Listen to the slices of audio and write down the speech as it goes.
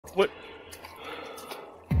What?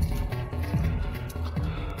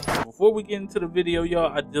 Before we get into the video,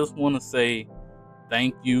 y'all, I just want to say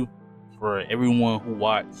thank you for everyone who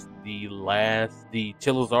watched the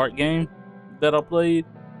Chillers Art game that I played.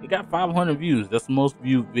 It got 500 views. That's the most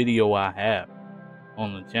viewed video I have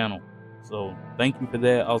on the channel. So thank you for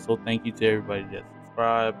that. Also, thank you to everybody that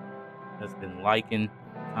subscribed, that's been liking,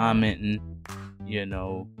 commenting,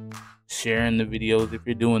 sharing the videos. If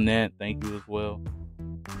you're doing that, thank you as well.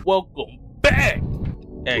 Welcome back,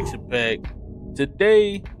 Action Pack.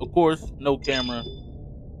 Today, of course, no camera.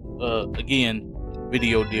 Again,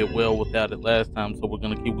 video did well without it last time, so we're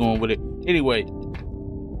gonna keep going with it. Anyway,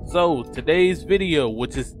 so today's video,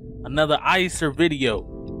 which is another ICER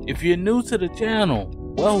video. If you're new to the channel,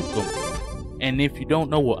 welcome. And if you don't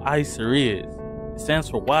know what ICER is, it stands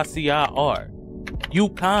for YCIR. You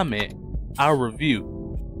comment, I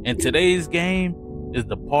review. And today's game is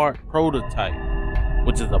the Part Prototype,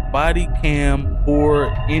 which is a body cam horror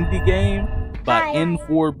indie game by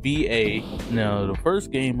N4BA. Now, the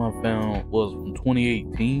first game I found was from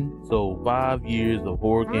 2018, so 5 years of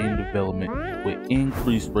horror game development with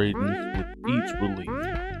increased ratings with each release.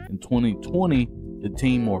 In 2020, the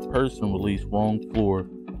team or person released Wrong Floor,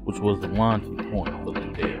 which was the launching point for the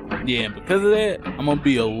game. Yeah, and because of that, I'm gonna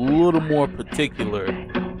be a little more particular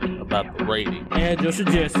about the rating. Add your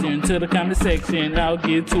suggestion to the comment section. I'll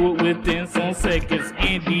get to it within some seconds.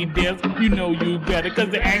 Andy Death, you know you better, cause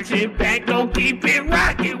the Action Pack gon' keep it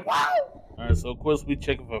rocking. Wow! Alright, so of course we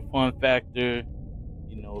checking for fun factor,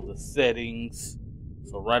 the settings.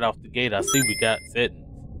 So right off the gate, I see we got settings.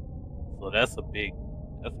 So that's a big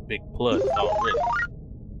plus already.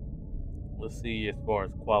 Let's see as far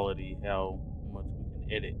as quality, how much we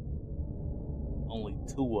can edit. Only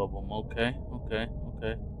 2 of them. Okay.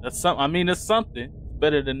 That's something. I mean, it's something. It's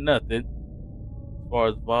better than nothing. As far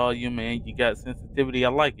as volume, and you got sensitivity. I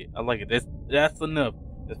like it. That's enough.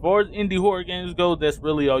 As far as indie horror games go, that's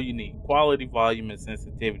really all you need. Quality, volume, and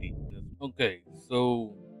sensitivity. Okay,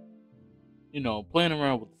 so playing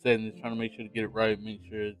around with the settings, trying to make sure to get it right, make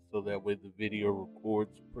sure so that way the video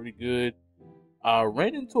records pretty good. I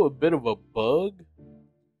ran into a bit of a bug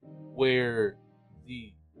where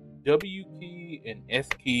the W key and S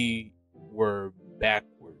key were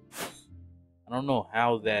backwards. I don't know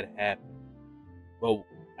how that happened, but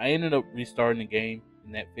I ended up restarting the game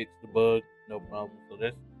and that fixed the bug, no problem. So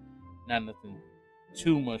that's not nothing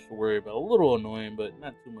too much to worry about. A little annoying, but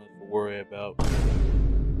not too much to worry about.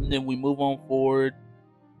 And then we move on forward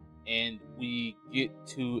and we get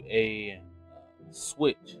to a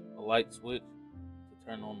switch, a light switch to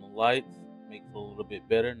turn on the lights. Makes it a little bit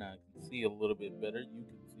better. Now I can see a little bit better. You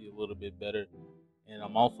can see a little bit better. And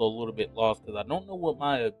I'm also a little bit lost because I don't know what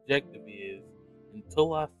my objective is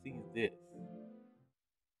until I see this.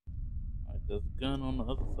 Alright, there's a gun on the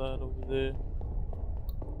other side over there.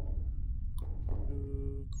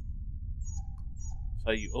 That's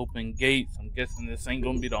how you open gates. I'm guessing this ain't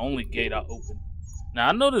gonna be the only gate I open. Now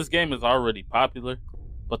I know this game is already popular,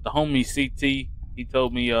 but the homie CT, he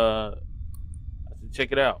told me I should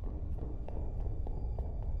check it out.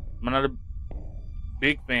 I'm not a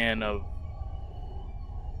big fan of.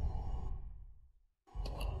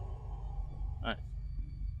 Nice.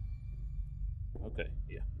 Okay,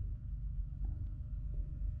 yeah.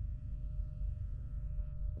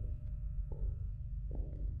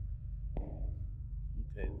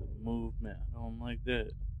 Okay, the movement, I don't like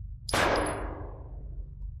that.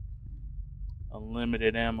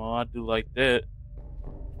 Unlimited ammo, I do like that.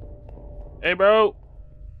 Hey, bro!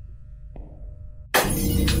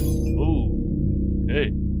 Ooh,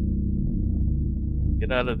 okay.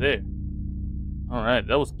 Get out of there. Alright,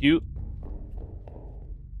 that was cute.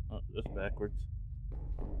 Oh, that's backwards.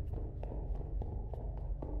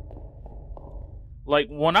 Like,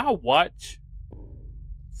 when I watch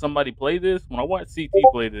somebody play this, when I watch CT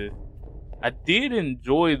play this, I did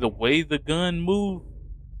enjoy the way the gun moved.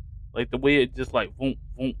 Like, the way it just like, boom,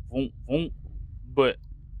 boom, boom, boom. But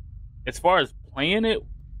as far as playing it,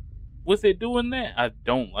 with it doing that, I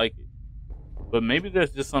don't like it. But maybe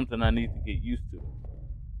that's just something I need to get used to.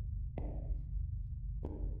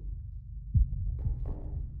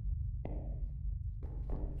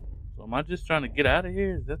 So am I just trying to get out of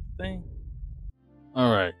here? Is that the thing?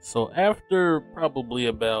 Alright, so after probably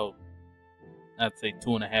about, I'd say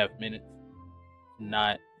 2.5 minutes,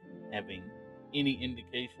 not having any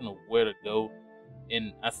indication of where to go,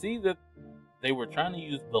 and I see that they were trying to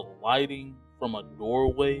use the lighting from a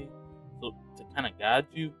doorway so to kind of guide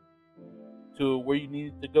you to where you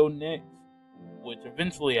needed to go next, which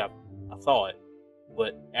eventually I saw it,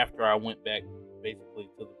 but after I went back basically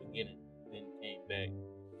to the beginning, then came back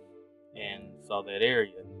and saw that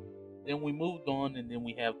area. Then we moved on, and then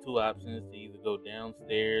we have two options to either go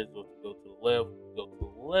downstairs or to go to the left. Go to the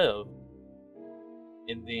left,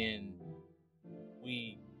 and then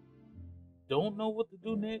we don't know what to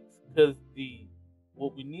do next because the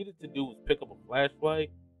what we needed to do was pick up a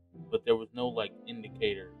flashlight, but there was no like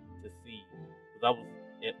indicator to see because I was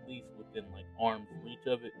at least within like arm's reach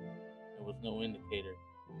of it. There was no indicator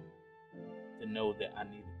to know that I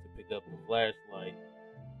needed to pick up the flashlight.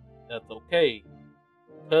 That's okay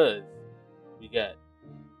because we got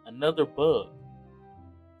another bug.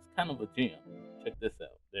 It's kind of a gem. Check this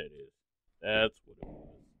out. There it is. That's what it was.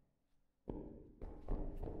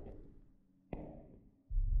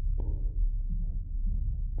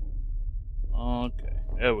 Okay,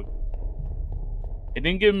 there we go. It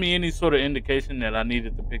didn't give me any sort of indication that I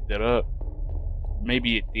needed to pick that up.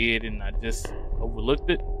 Maybe it did and I just overlooked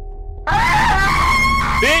it.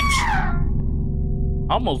 Bitch!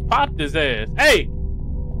 Almost popped his ass. Hey!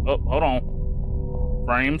 Oh, hold on.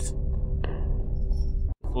 Frames.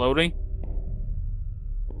 Floating.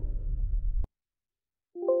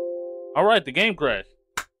 Alright, the game crashed.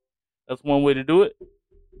 That's one way to do it.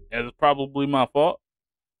 That is probably my fault.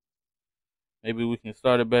 Maybe we can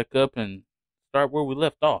start it back up and start where we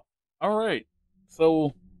left off. Alright.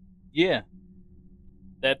 So, yeah.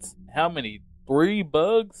 That's how many? 3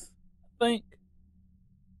 bugs? I think.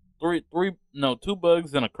 Two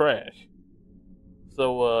bugs and a crash.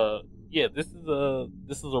 So, yeah, this is a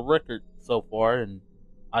record so far in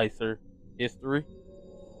ICER history.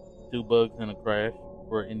 2 bugs and a crash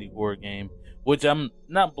for an indie horror game, which I'm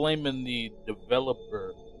not blaming the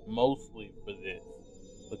developer mostly for this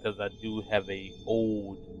because I do have a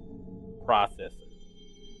old processor.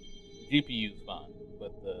 GPU's fine,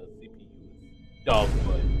 but the CPU is dog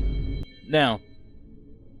food. Now,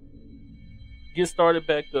 get started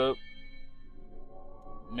back up,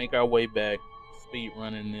 make our way back, speed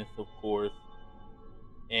running this, of course,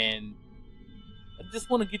 and I just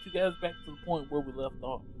want to get you guys back to the point where we left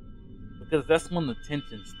off because that's when the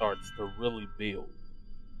tension starts to really build,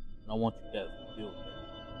 and I want you guys to build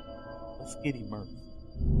that. Let's get immersed.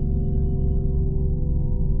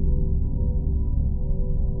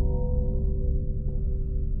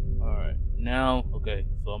 Alright, now, okay,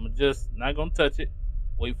 so I'm just not gonna touch it,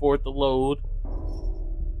 wait for it to load,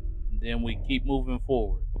 and then we keep moving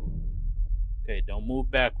forward. Okay, don't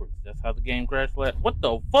move backwards. That's how the game crashed last. What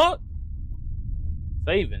the fuck?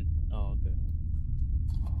 Saving. Oh, okay.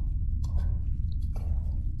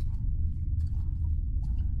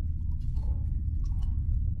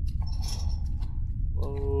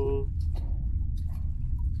 Oh.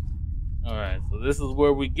 Alright, so this is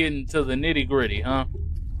where we get into the nitty gritty, huh?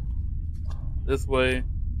 This way.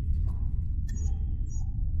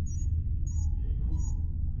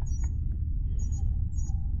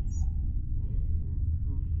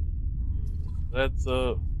 That's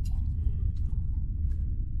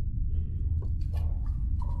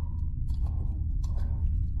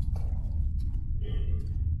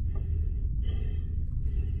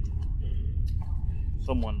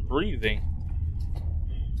someone breathing.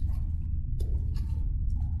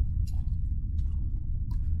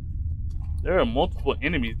 There are multiple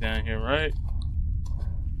enemies down here, right?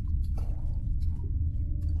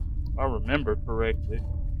 If I remember correctly.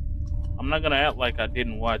 I'm not gonna act like I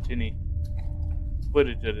didn't watch any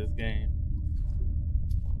footage of this game.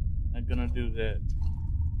 I'm gonna do that.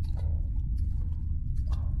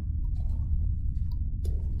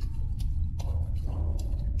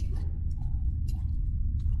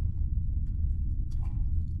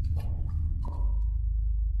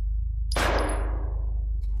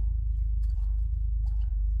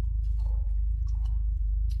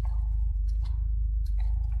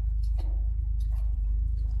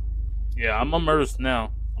 Yeah, I'm immersed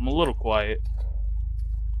now. I'm a little quiet.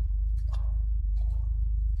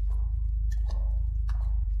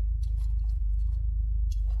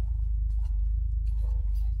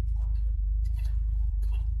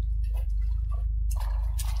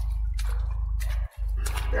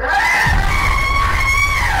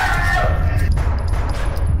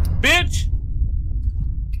 Bitch!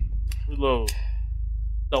 Reload.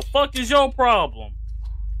 The fuck is your problem?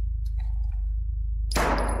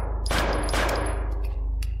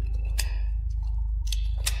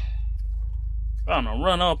 Trying to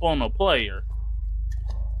run up on a player.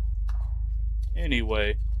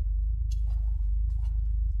 Anyway.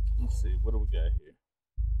 Let's see, what do we got here?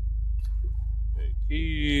 Okay,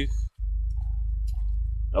 keys.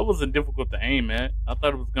 That wasn't difficult to aim at. I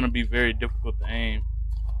thought it was going to be very difficult to aim.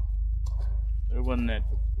 It wasn't that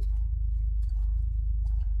difficult.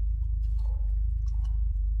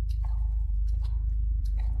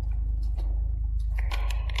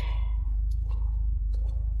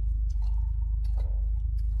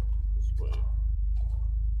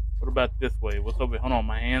 about this way? What's over? Hold on,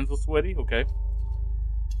 my hands are sweaty. Okay.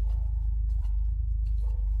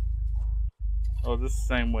 Oh, this is the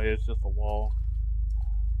same way. It's just a wall.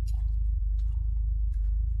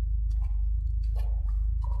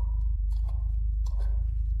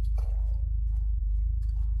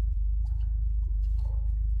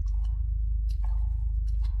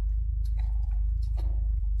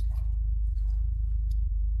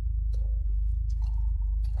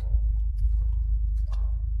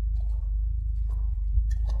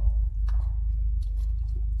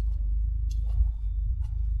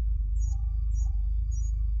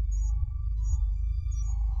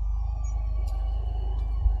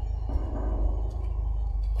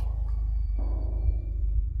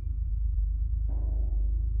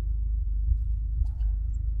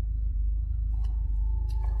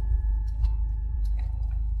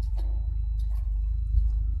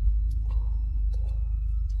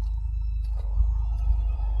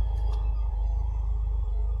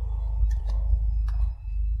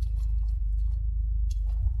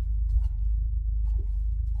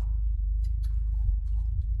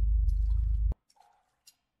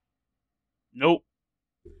 Nope.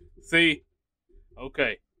 See?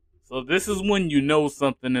 Okay. So this is when you know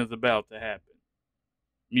something is about to happen.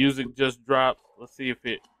 Music just drops. Let's see if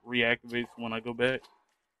it reactivates when I go back.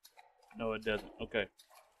 No, it doesn't. Okay.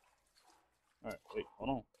 Alright, wait, hold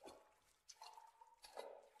on.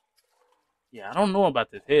 Yeah, I don't know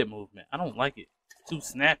about this head movement. I don't like it. It's too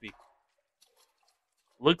snappy.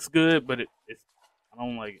 Looks good, but it's I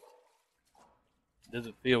don't like it.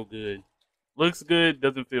 Doesn't feel good. Looks good,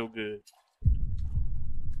 doesn't feel good.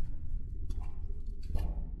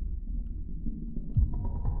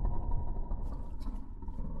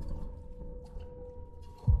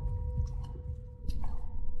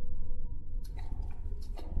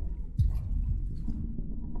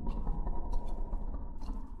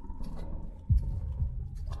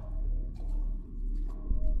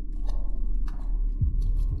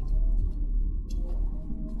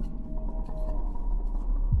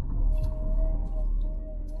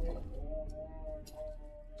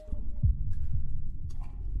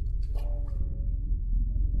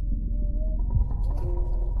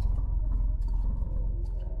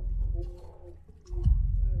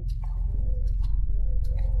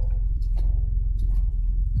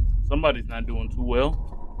 Somebody's not doing too well.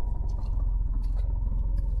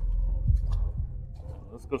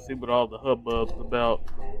 Let's go see what all the hubbub's about.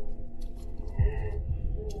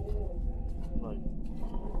 Like,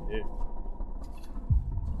 yeah.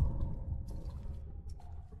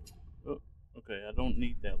 Oh, okay, I don't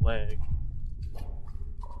need that lag.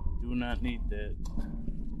 Do not need that.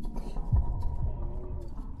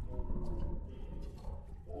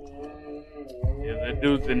 Yeah, that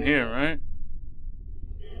dude's in here, right?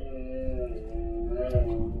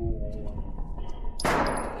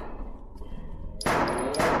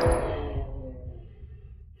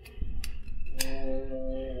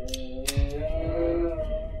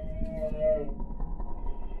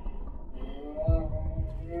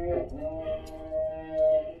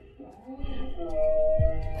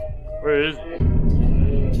 Where is he?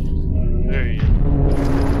 There he is.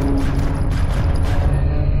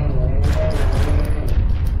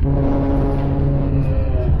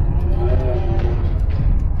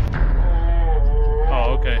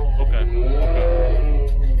 Oh, okay, okay, okay.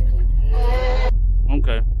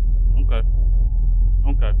 Okay,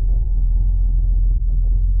 okay.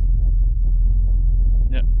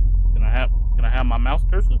 Yeah. Can I have my mouse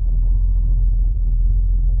cursor?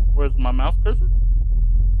 Where's my mouse cursor?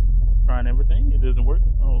 Trying everything. It isn't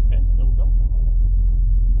working. Oh, okay. There we go.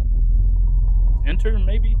 Enter,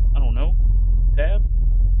 maybe? I don't know. Tab?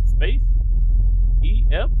 Space? E?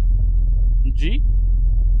 F? G?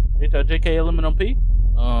 J, K, L, M, N, O, P?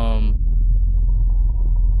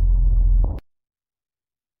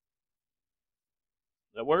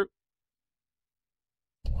 That work?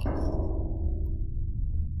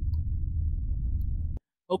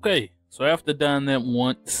 Okay. So after dying that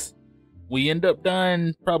once, we end up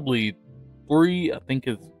dying probably 3, I think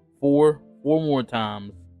it's 4 more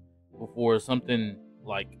times before something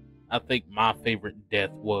like I think my favorite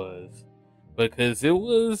death was, because it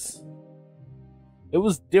was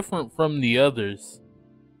different from the others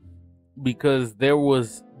because there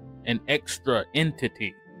was an extra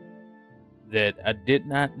entity that I did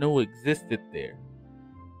not know existed there.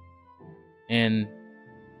 And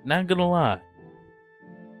not gonna lie,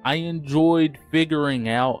 I enjoyed figuring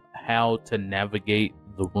out how to navigate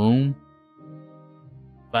the room,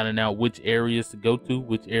 finding out which areas to go to,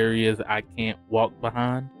 which areas I can't walk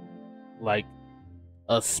behind, like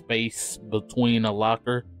a space between a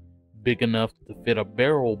locker big enough to fit a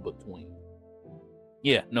barrel between.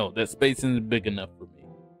 Yeah, no, that space isn't big enough for me.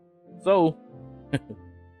 So,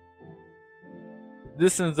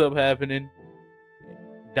 this ends up happening.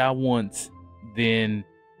 Die once, then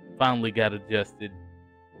finally got adjusted.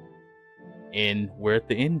 And we're at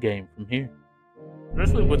the end game from here.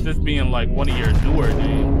 Especially with this being like one of your newer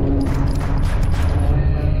games.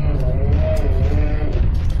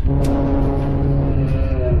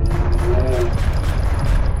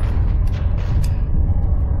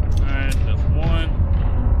 Alright, that's one.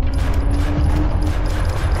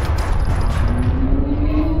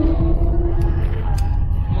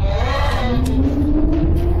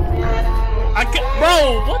 I can't,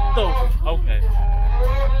 bro, what the? Okay.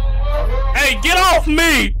 Hey, get off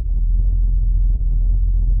me!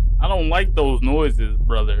 I don't like those noises,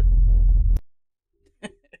 brother.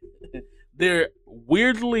 They're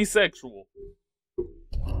weirdly sexual.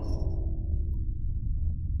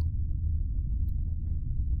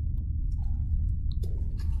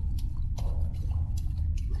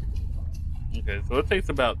 Okay, so it takes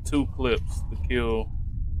about 2 clips to kill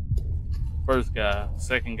first guy.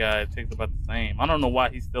 Second guy, it takes about the same. I don't know why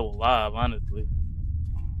he's still alive, honestly.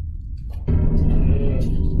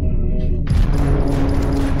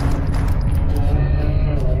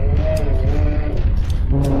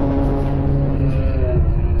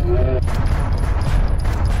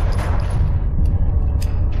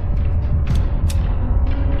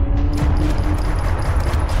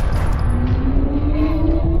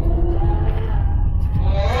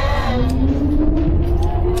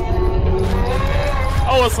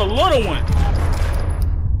 Oh, it's a little one.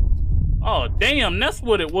 Oh, damn, that's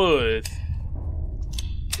what it was.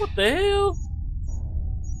 What the hell?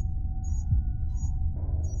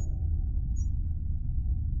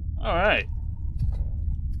 All right.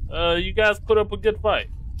 You guys put up a good fight.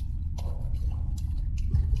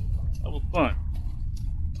 That was fun.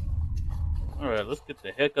 All right, let's get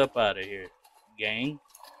the heck up out of here, gang.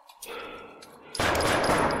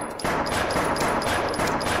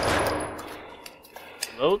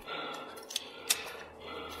 Load.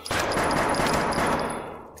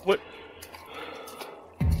 What?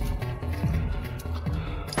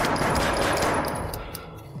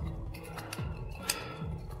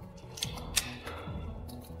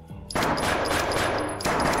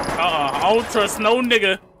 I don't trust no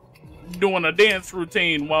nigga doing a dance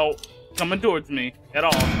routine while coming towards me at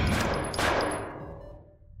all.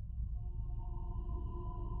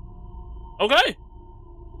 Okay.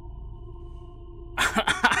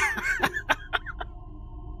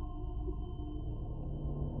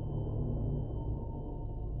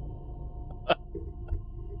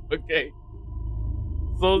 Okay.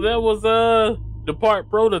 So that was the part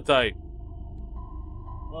prototype.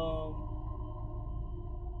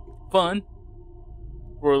 Fun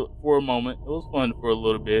for a moment. It was fun for a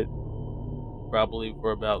little bit. Probably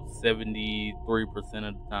for about 73%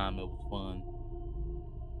 of the time it was fun.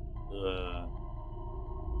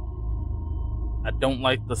 I don't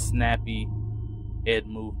like the snappy head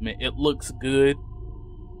movement. It looks good,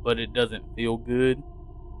 but it doesn't feel good.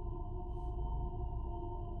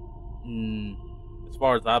 As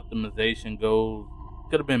far as optimization goes,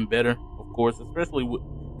 could have been better, of course, especially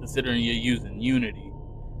considering you're using Unity.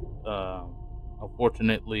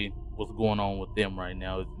 Unfortunately, what's going on with them right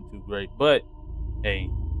now isn't too great. But hey,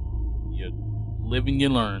 you live and you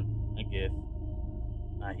learn, I guess.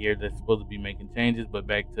 I hear they're supposed to be making changes, but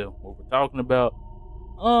back to what we're talking about.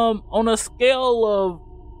 On a scale of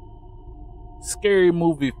Scary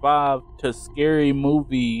Movie 5 to Scary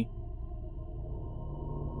Movie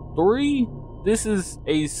 3, this is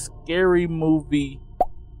a Scary Movie.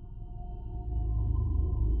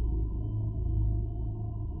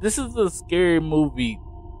 This is a Scary Movie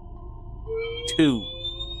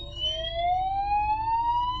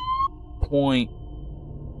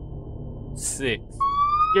 2.6.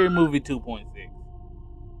 Scary Movie 2.6.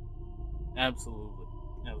 Absolutely.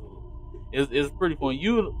 It's pretty fun.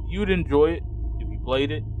 You'd enjoy it if you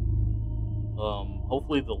played it.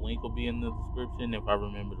 Hopefully the link will be in the description if I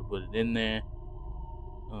remember to put it in there.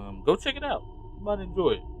 Go check it out. You might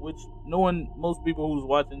enjoy it. Which, knowing most people who's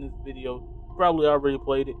watching this video probably already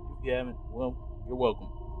played it. If you haven't, well, you're welcome.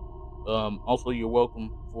 Also, you're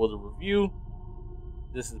welcome for the review.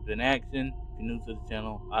 This has been Action. If you're new to the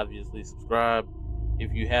channel, obviously subscribe.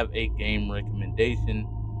 If you have a game recommendation,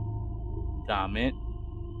 comment,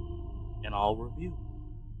 and I'll review.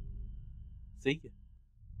 See ya.